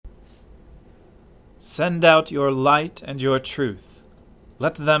Send out your light and your truth.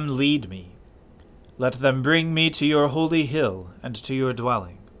 Let them lead me. Let them bring me to your holy hill and to your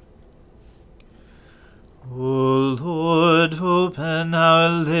dwelling. O Lord, open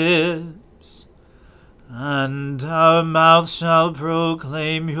our lips, and our mouth shall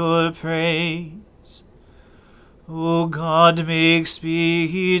proclaim your praise. O God, make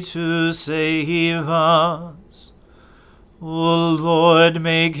speed to save us. O Lord,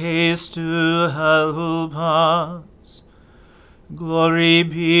 make haste to help us. Glory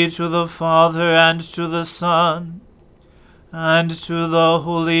be to the Father, and to the Son, and to the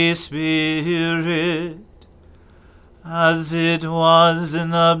Holy Spirit, as it was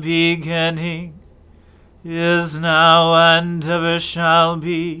in the beginning, is now, and ever shall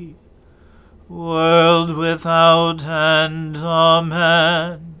be, world without end.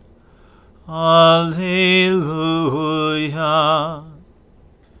 Amen. Alleluia.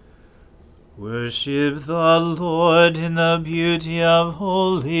 Worship the Lord in the beauty of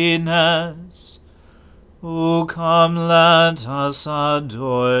holiness. O come, let us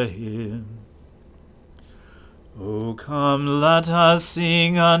adore him. O come, let us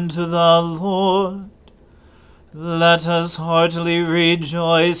sing unto the Lord. Let us heartily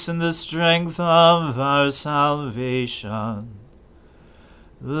rejoice in the strength of our salvation.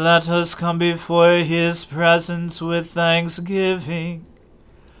 Let us come before his presence with thanksgiving,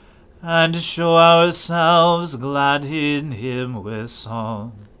 and show ourselves glad in him with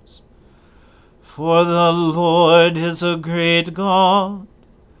songs. For the Lord is a great God,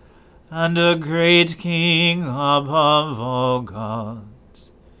 and a great King above all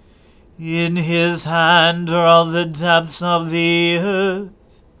gods. In his hand are all the depths of the earth,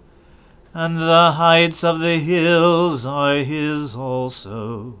 and the heights of the hills are his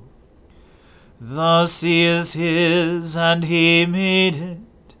also. The sea is his, and he made it,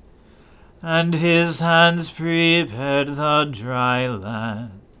 and his hands prepared the dry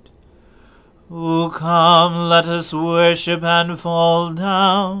land. O come, let us worship and fall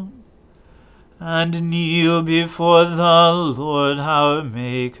down, and kneel before the Lord our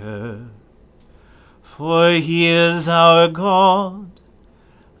Maker. For he is our God,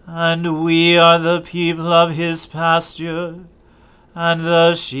 and we are the people of his pasture, and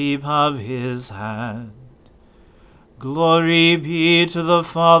the sheep of his hand. Glory be to the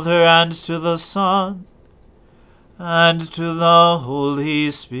Father, and to the Son, and to the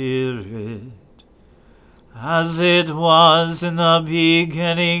Holy Spirit, as it was in the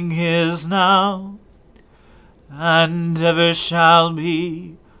beginning, is now, and ever shall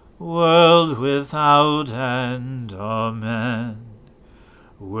be, world without end. Amen.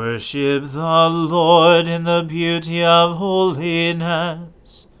 Worship the Lord in the beauty of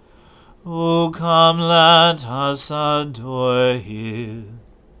holiness. O come, let us adore him.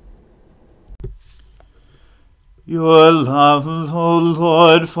 Your love, O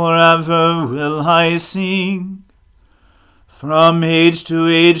Lord, forever will I sing. From age to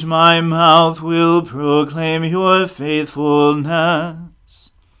age my mouth will proclaim your faithfulness.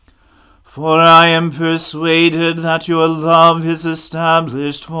 For I am persuaded that your love is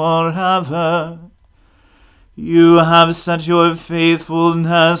established forever. You have set your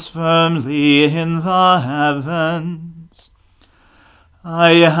faithfulness firmly in the heavens.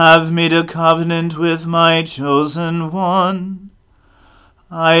 I have made a covenant with my chosen one.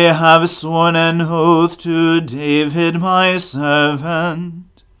 I have sworn an oath to David my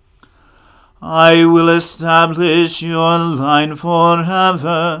servant. I will establish your line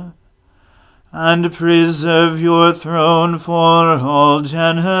forever, and preserve your throne for all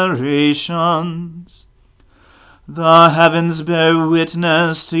generations. The heavens bear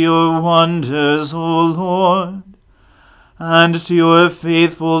witness to your wonders, O Lord, and to your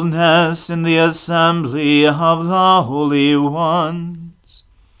faithfulness in the assembly of the holy ones.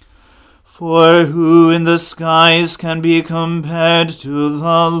 For who in the skies can be compared to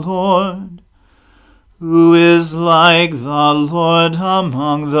the Lord? Who is like the Lord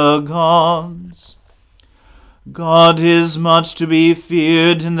among the gods? God is much to be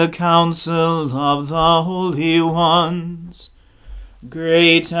feared in the council of the holy ones,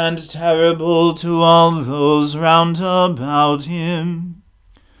 great and terrible to all those round about him.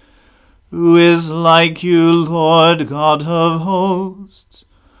 Who is like you, Lord God of hosts?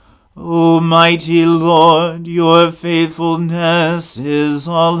 O mighty Lord, your faithfulness is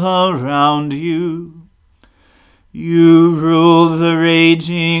all around you. You rule the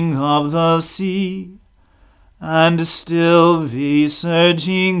raging of the sea, and still the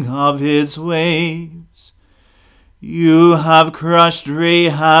surging of its waves. You have crushed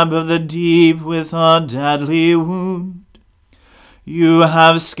Rahab of the deep with a deadly wound. You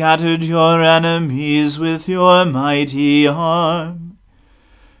have scattered your enemies with your mighty arm.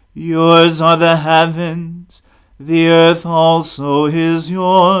 Yours are the heavens, the earth also is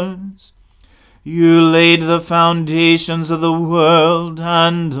yours. You laid the foundations of the world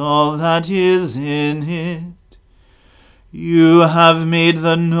and all that is in it. You have made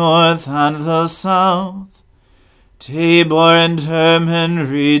the north and the south. Tabor and Hermon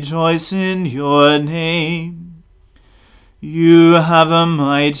rejoice in your name. You have a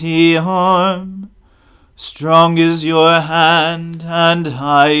mighty arm. Strong is your hand, and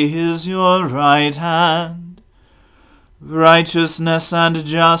high is your right hand. Righteousness and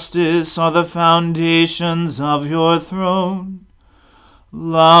justice are the foundations of your throne.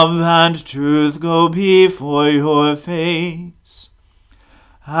 Love and truth go before your face.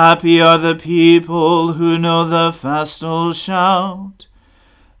 Happy are the people who know the festal shout.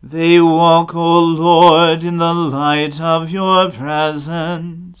 They walk, O Lord, in the light of your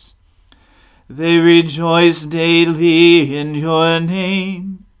presence. They rejoice daily in your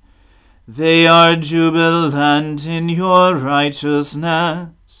name. They are jubilant in your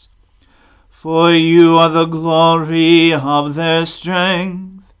righteousness. For you are the glory of their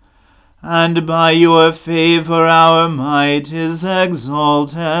strength, and by your favor our might is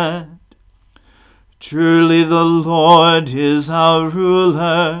exalted. Truly the Lord is our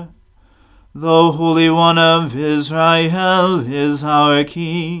ruler. The Holy One of Israel is our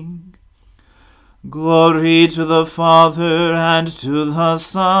King. Glory to the Father, and to the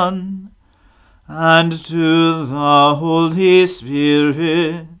Son, and to the Holy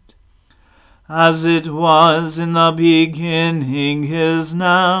Spirit, as it was in the beginning, is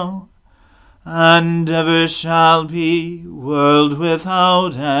now, and ever shall be, world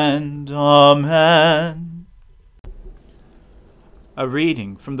without end. Amen. A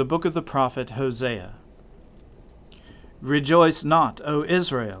reading from the book of the prophet Hosea. Rejoice not, O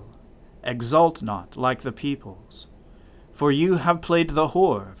Israel, exult not like the peoples. For you have played the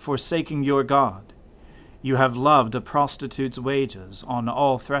whore, forsaking your God. You have loved a prostitute's wages on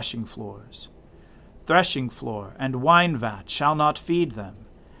all threshing floors. Threshing floor and wine vat shall not feed them,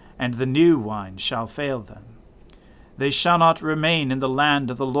 and the new wine shall fail them. They shall not remain in the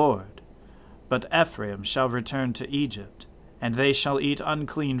land of the Lord, but Ephraim shall return to Egypt, and they shall eat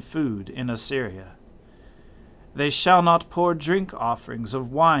unclean food in Assyria. They shall not pour drink offerings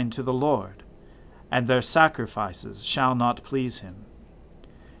of wine to the Lord, and their sacrifices shall not please him.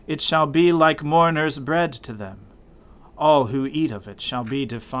 It shall be like mourners' bread to them. All who eat of it shall be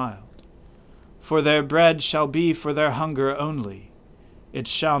defiled. For their bread shall be for their hunger only. It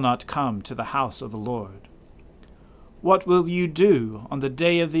shall not come to the house of the Lord. What will you do on the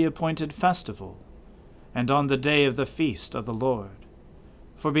day of the appointed festival, and on the day of the feast of the Lord?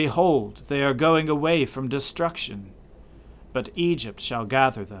 For behold, they are going away from destruction. But Egypt shall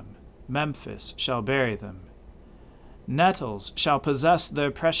gather them, Memphis shall bury them. Nettles shall possess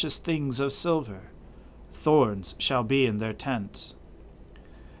their precious things of silver, thorns shall be in their tents.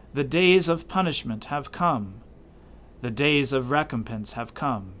 The days of punishment have come, the days of recompense have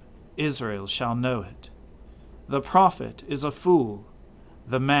come, Israel shall know it. The prophet is a fool,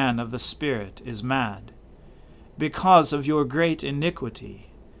 the man of the Spirit is mad, because of your great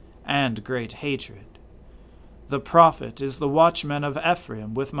iniquity and great hatred. The prophet is the watchman of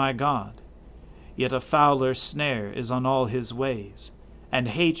Ephraim with my God, yet a fowler snare is on all his ways, and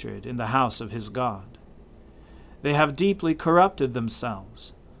hatred in the house of his God. They have deeply corrupted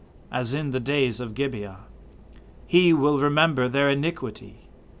themselves, as in the days of Gibeah. He will remember their iniquity.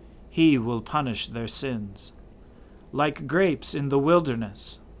 He will punish their sins. Like grapes in the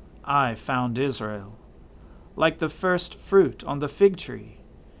wilderness, I found Israel. Like the first fruit on the fig tree,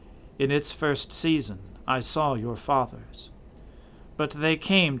 in its first season I saw your fathers. But they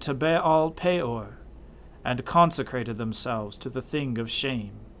came to Baal Peor, and consecrated themselves to the thing of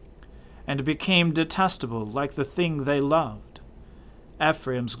shame, and became detestable like the thing they loved.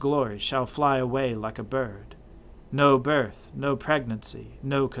 Ephraim's glory shall fly away like a bird. No birth, no pregnancy,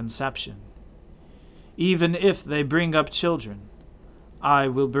 no conception. Even if they bring up children, I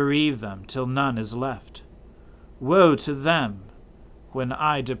will bereave them till none is left. Woe to them when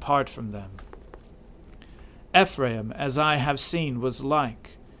I depart from them. Ephraim, as I have seen, was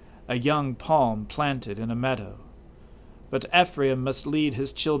like a young palm planted in a meadow. But Ephraim must lead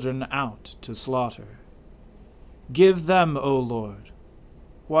his children out to slaughter. Give them, O Lord.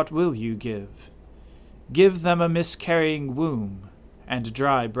 What will you give? Give them a miscarrying womb and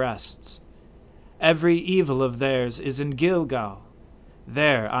dry breasts. Every evil of theirs is in Gilgal.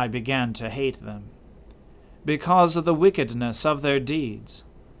 There I began to hate them. Because of the wickedness of their deeds,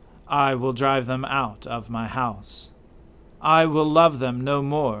 I will drive them out of my house. I will love them no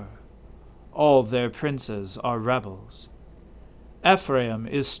more. All their princes are rebels. Ephraim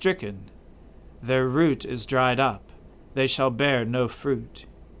is stricken. Their root is dried up. They shall bear no fruit.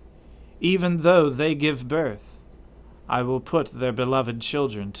 Even though they give birth, I will put their beloved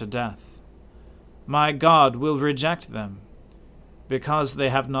children to death. My God will reject them, because they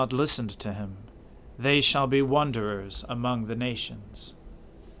have not listened to him. They shall be wanderers among the nations.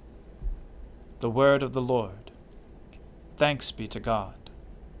 The word of the Lord. Thanks be to God.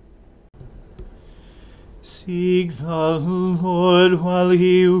 Seek the Lord while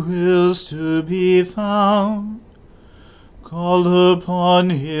he wills to be found. Call upon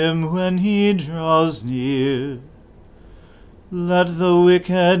him when he draws near. Let the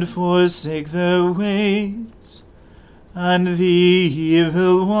wicked forsake their ways, and the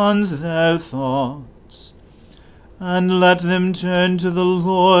evil ones their thoughts. And let them turn to the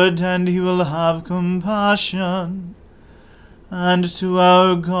Lord, and he will have compassion, and to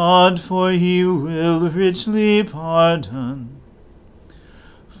our God, for he will richly pardon.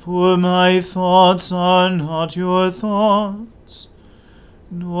 For my thoughts are not your thoughts,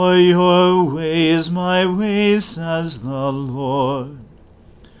 nor your ways my ways, says the Lord.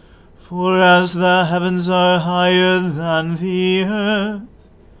 For as the heavens are higher than the earth,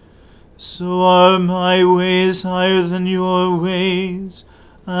 so are my ways higher than your ways,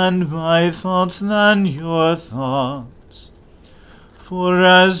 and my thoughts than your thoughts. For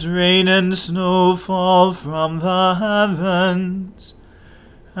as rain and snow fall from the heavens,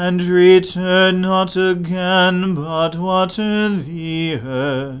 and return not again, but water the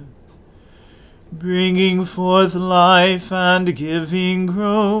earth, bringing forth life and giving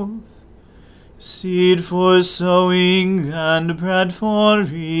growth, seed for sowing and bread for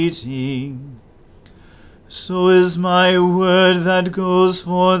eating, so is my word that goes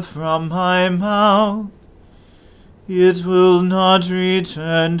forth from my mouth. It will not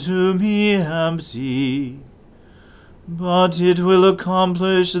return to me empty, but it will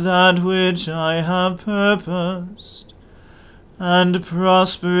accomplish that which I have purposed, and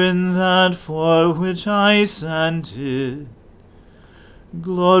prosper in that for which I sent it.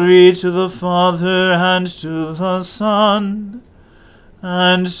 Glory to the Father, and to the Son,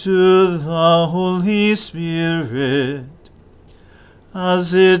 and to the Holy Spirit,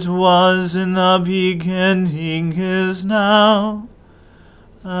 as it was in the beginning, is now,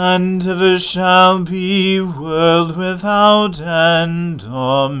 and ever shall be, world without end.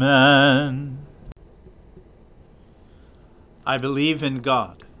 Amen. I believe in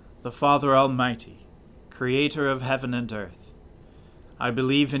God, the Father Almighty, creator of heaven and earth. I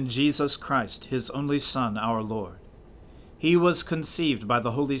believe in Jesus Christ, his only Son, our Lord. He was conceived by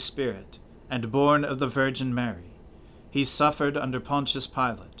the Holy Spirit, and born of the Virgin Mary. He suffered under Pontius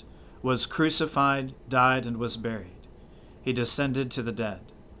Pilate, was crucified, died, and was buried. He descended to the dead.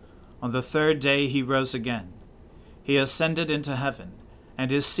 On the third day he rose again. He ascended into heaven,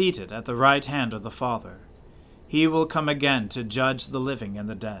 and is seated at the right hand of the Father. He will come again to judge the living and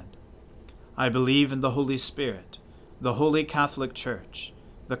the dead. I believe in the Holy Spirit, the Holy Catholic Church,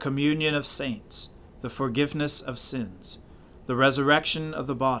 the communion of saints, the forgiveness of sins, the resurrection of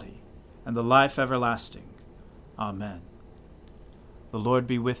the body, and the life everlasting. Amen. The Lord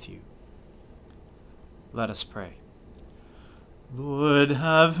be with you. Let us pray. Lord,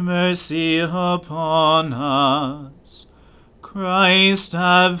 have mercy upon us. Christ,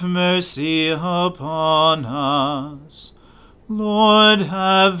 have mercy upon us. Lord,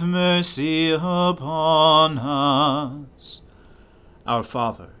 have mercy upon us. Our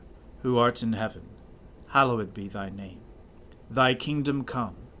Father, who art in heaven, hallowed be thy name. Thy kingdom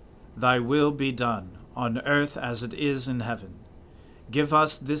come, thy will be done, on earth as it is in heaven. Give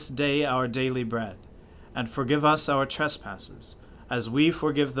us this day our daily bread, and forgive us our trespasses, as we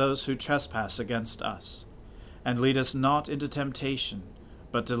forgive those who trespass against us. And lead us not into temptation,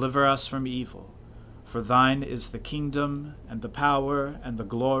 but deliver us from evil. For thine is the kingdom, and the power, and the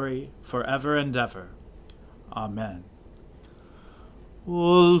glory, forever and ever. Amen.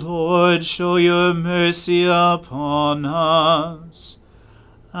 O Lord, show your mercy upon us,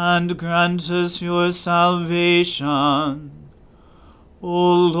 and grant us your salvation.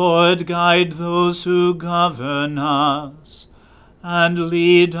 O Lord, guide those who govern us, and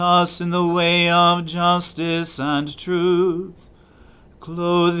lead us in the way of justice and truth.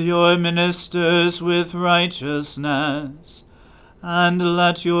 Clothe your ministers with righteousness, and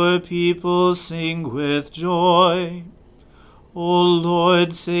let your people sing with joy. O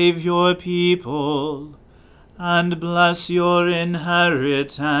Lord, save your people, and bless your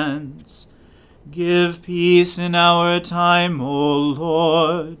inheritance. Give peace in our time, O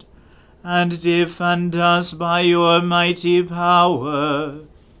Lord, and defend us by your mighty power.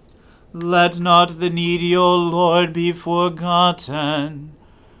 Let not the needy, O Lord, be forgotten,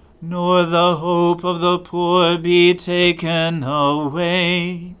 nor the hope of the poor be taken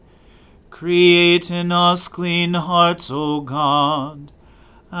away. Create in us clean hearts, O God,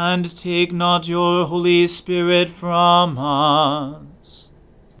 and take not your Holy Spirit from us.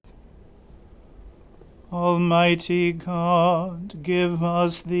 Almighty God, give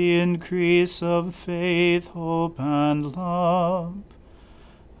us the increase of faith, hope, and love,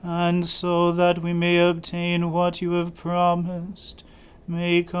 and so that we may obtain what you have promised,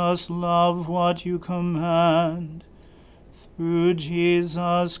 make us love what you command. Through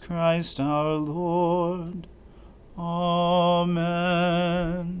Jesus Christ our Lord. Amen.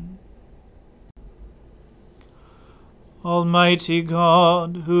 Almighty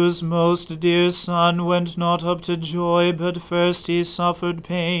God, whose most dear Son went not up to joy, but first he suffered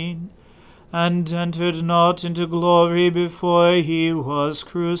pain, and entered not into glory before he was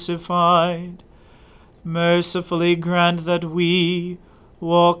crucified, mercifully grant that we,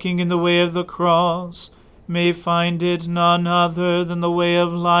 walking in the way of the cross, may find it none other than the way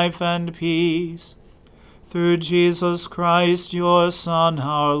of life and peace. Through Jesus Christ, your Son,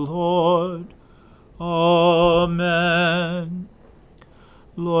 our Lord. Amen.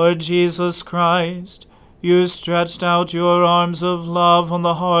 Lord Jesus Christ, you stretched out your arms of love on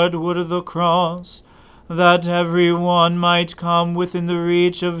the hard wood of the cross, that every one might come within the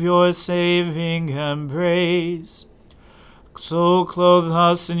reach of your saving embrace. So clothe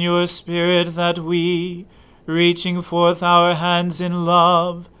us in your Spirit that we, reaching forth our hands in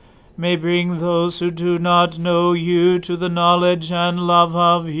love, may bring those who do not know you to the knowledge and love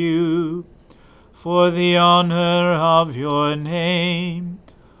of you, for the honor of your name.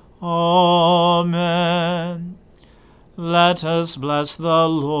 Amen. Let us bless the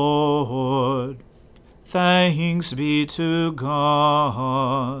Lord. Thanks be to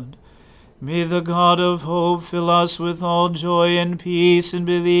God. May the God of hope fill us with all joy and peace in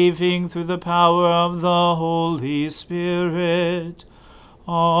believing through the power of the Holy Spirit.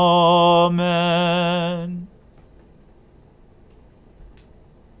 Amen.